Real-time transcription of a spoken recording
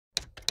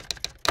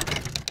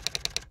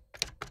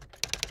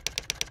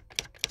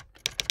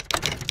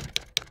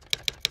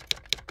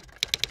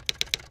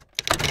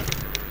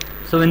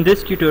So in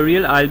this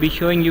tutorial I'll be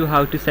showing you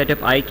how to set up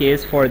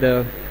IKs for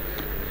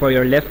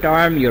your left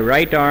arm, your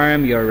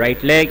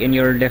right leg and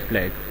your left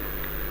leg.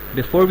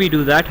 Before we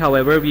do that,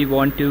 however, we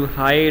want to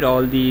hide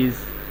all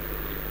these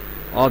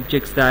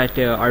objects that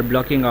are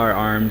blocking our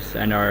arms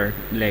and our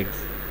legs.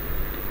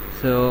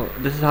 So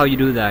this is how you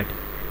do that.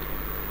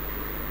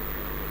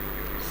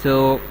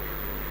 So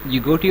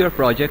you go to your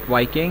project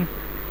Viking,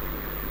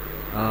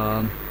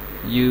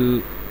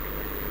 you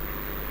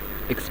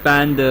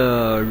expand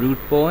the root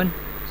bone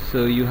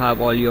so you have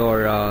all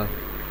your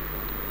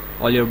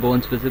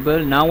bones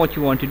visible. Now what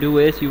you want to do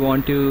is,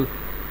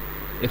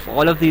 if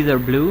all of these are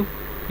blue,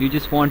 you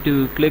just want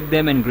to click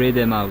them and gray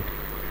them out.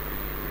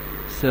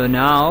 So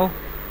now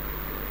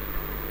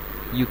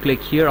you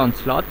click here on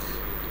slots,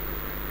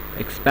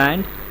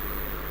 expand,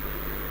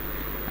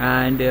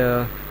 and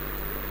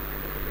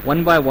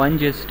one by one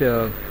just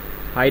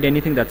hide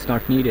anything that's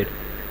not needed.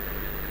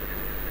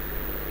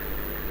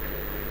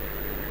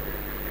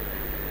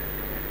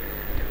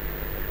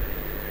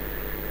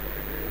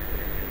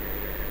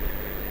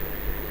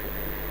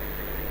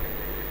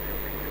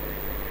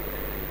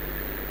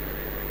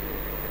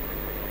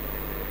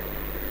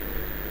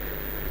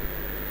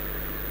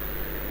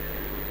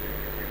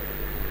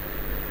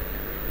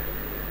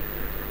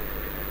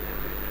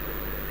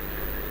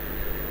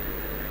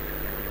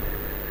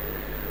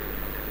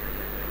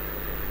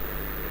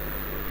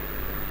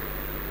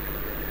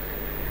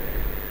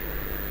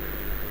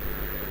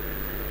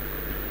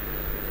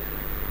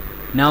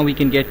 Now we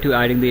can get to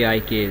adding the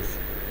IKs.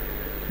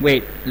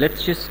 Wait,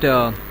 let's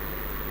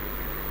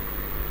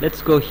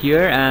go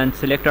here and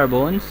select our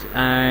bones,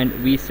 and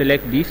we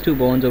select these two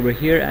bones over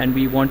here and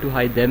we want to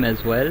hide them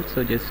as well,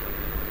 so just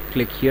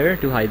click here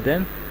to hide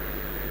them.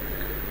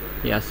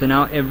 Yeah, so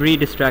now every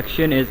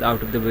distraction is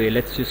out of the way.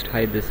 Let's just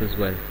hide this as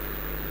well.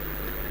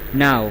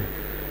 Now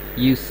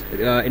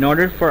in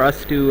order for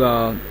us to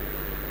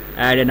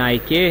add an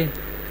IK,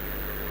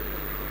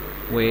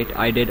 wait,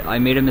 I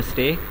made a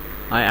mistake.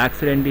 I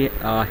accidentally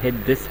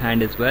hit this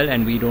hand as well,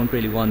 and we don't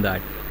really want that.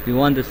 We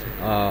want this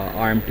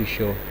arm to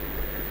show.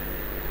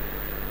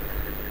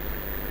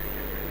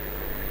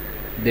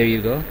 There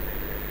you go.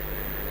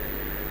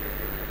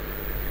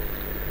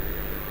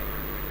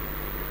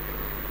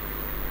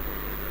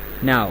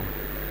 Now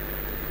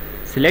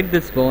select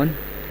this bone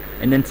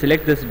and then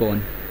select this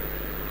bone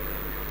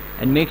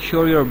and make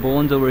sure your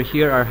bones over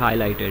here are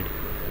highlighted.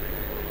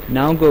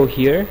 Now go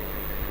here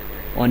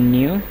on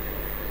new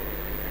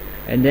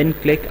and then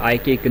click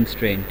IK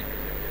constraint.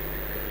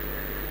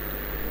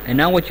 And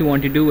now what you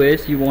want to do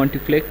is, you want to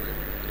click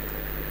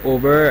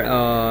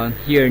over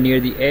here near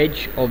the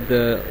edge of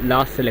the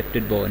last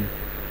selected bone.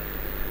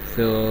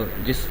 So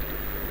just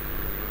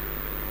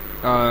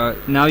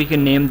now you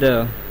can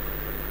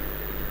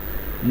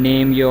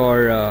name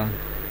your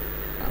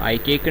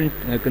IK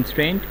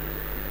constraint.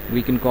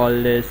 We can call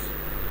this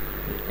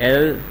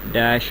L-arm-IK.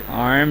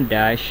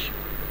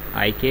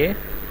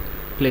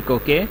 Click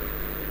OK,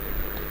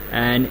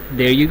 and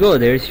there you go,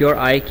 there's your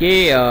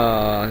IK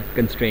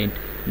constraint.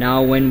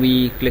 Now when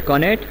we click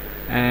on it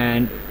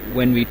and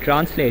when we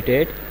translate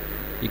it,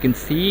 you can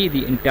see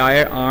the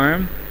entire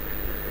arm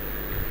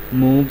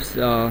moves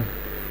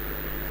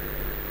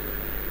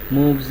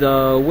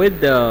with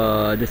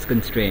this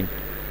constraint.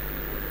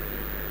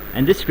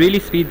 And this really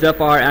speeds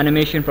up our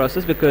animation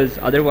process, because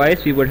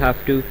otherwise we would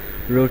have to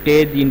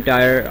rotate the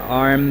entire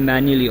arm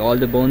manually, all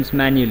the bones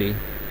manually.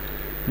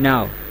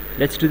 Now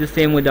let's do the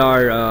same with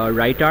our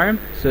right arm.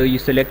 So you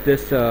select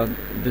this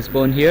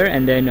bone here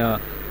and then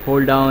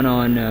hold down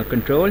on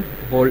control,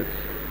 hold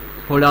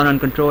down on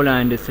control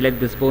and select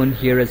this bone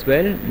here as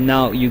well.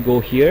 Now you go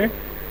here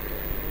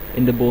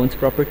in the bones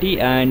property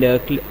and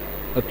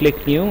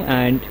click new,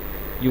 and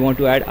you want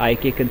to add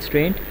IK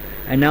constraint.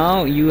 And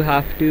now you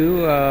have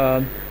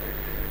to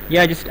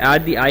just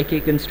add the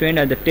IK constraint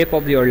at the tip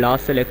of your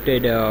last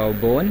selected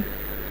bone,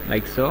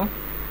 like so.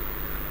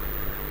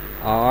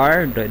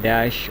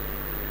 R-arm-IK.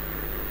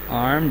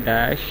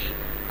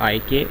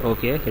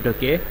 okay, hit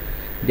OK.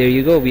 There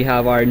you go, we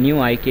have our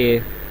new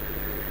IK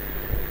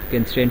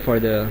constraint for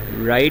the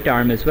right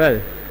arm as well.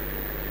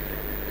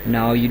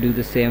 Now you do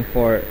the same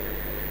for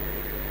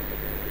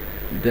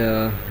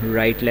the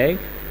right leg.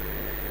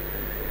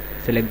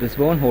 Select this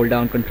bone, hold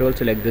down control,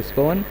 select this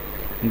bone,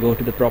 go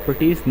to the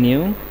properties,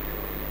 new,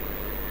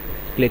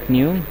 click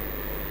new,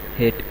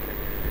 hit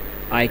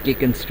IK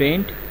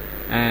constraint,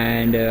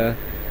 and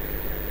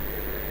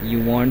you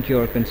want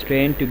your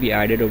constraint to be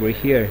added over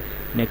here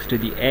next to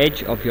the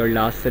edge of your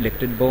last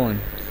selected bone.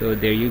 So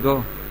there you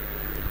go,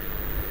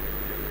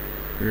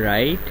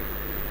 right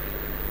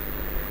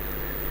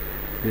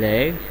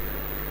leg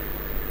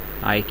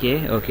IK.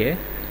 okay,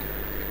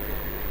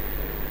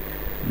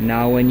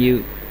 now when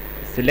you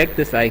select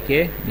this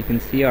IK, you can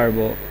see our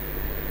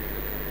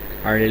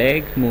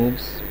leg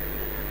moves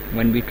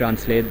when we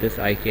translate this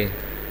IK.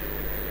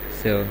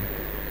 So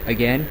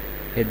again,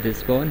 hit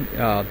this bone,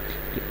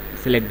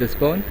 select this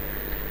bone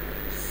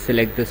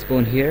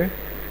here,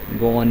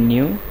 go on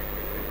new,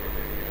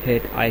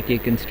 hit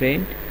IK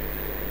constraint,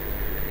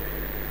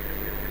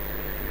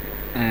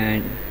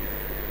 and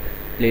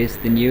place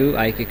the new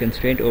IK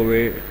constraint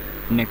over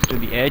next to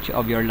the edge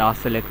of your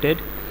last selected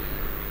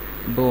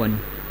bone.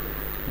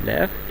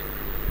 Left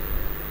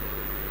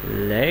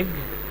leg,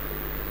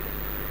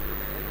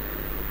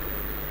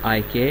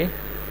 IK,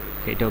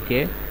 hit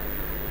OK.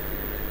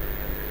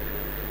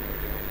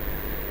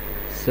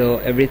 So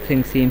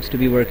everything seems to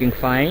be working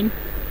fine.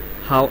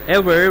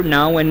 However,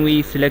 now when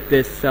we select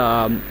this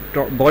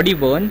body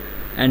bone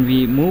and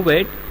we move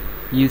it,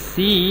 you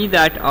see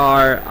that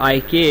our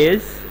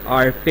IKs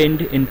are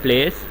pinned in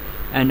place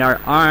and our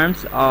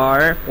arms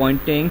are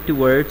pointing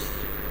towards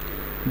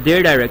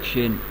their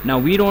direction. Now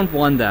we don't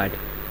want that,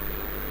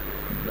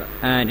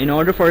 and in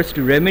order for us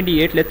to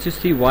remedy it, let's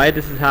just see why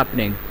this is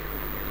happening.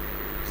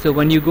 So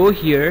when you go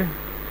here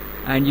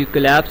and you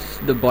collapse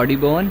the body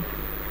bone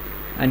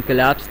and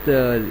collapse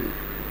the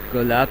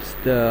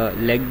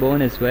leg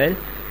bone as well,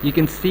 you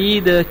can see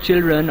the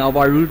children of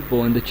our root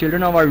bone. The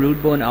children of our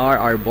root bone are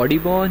our body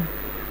bone,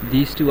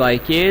 these two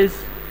IKs,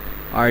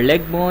 our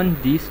leg bone,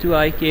 these two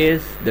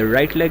IKs, the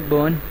right leg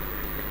bone.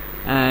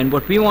 And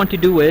what we want to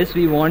do is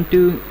we want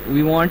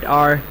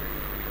our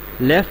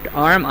left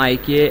arm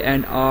IK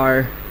and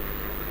our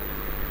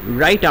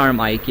right arm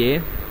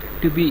IK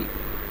to be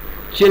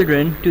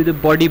children to the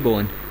body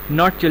bone,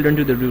 not children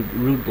to the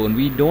root bone.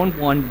 We don't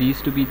want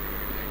these to be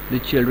the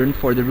children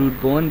for the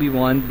root bone, we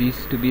want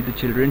these to be the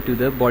children to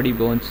the body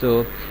bone.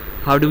 So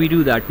how do we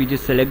do that? We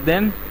just select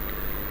them,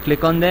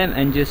 click on them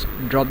and just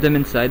drop them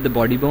inside the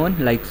body bone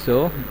like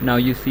so. Now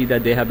you see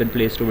that they have been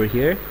placed over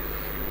here.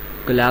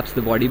 Collapse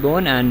the body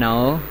bone and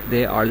now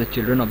they are the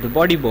children of the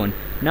body bone.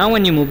 Now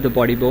when you move the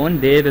body bone,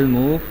 they will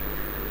move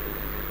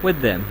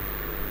with them.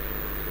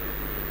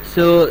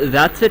 So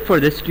that's it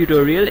for this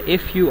tutorial.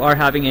 If you are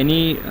having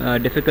any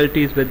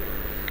difficulties with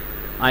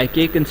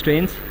IK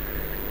constraints,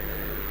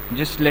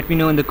 just let me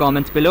know in the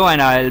comments below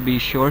and I'll be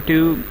sure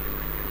to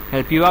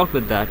help you out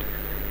with that.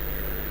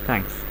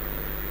 Thanks.